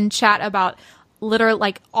together and chat about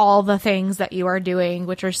literally all the things that you are doing,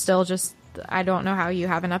 which are still just, I don't know how you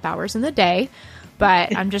have enough hours in the day,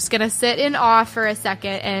 but I'm just going to sit in awe for a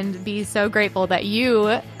second and be so grateful that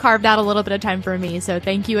you carved out a little bit of time for me. So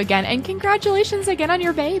thank you again, and congratulations again on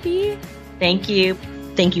your baby. Thank you.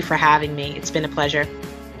 Thank you for having me. It's been a pleasure.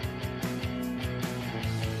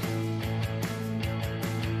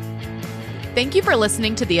 Thank you for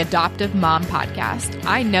listening to the Adoptive Mom Podcast.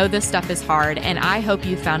 I know this stuff is hard, and I hope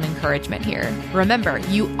you found encouragement here. Remember,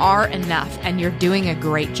 you are enough, and you're doing a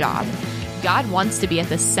great job. God wants to be at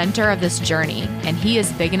the center of this journey, and He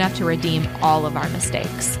is big enough to redeem all of our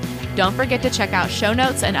mistakes. Don't forget to check out show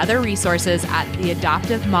notes and other resources at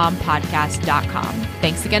theadoptivemompodcast.com.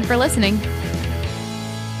 Thanks again for listening.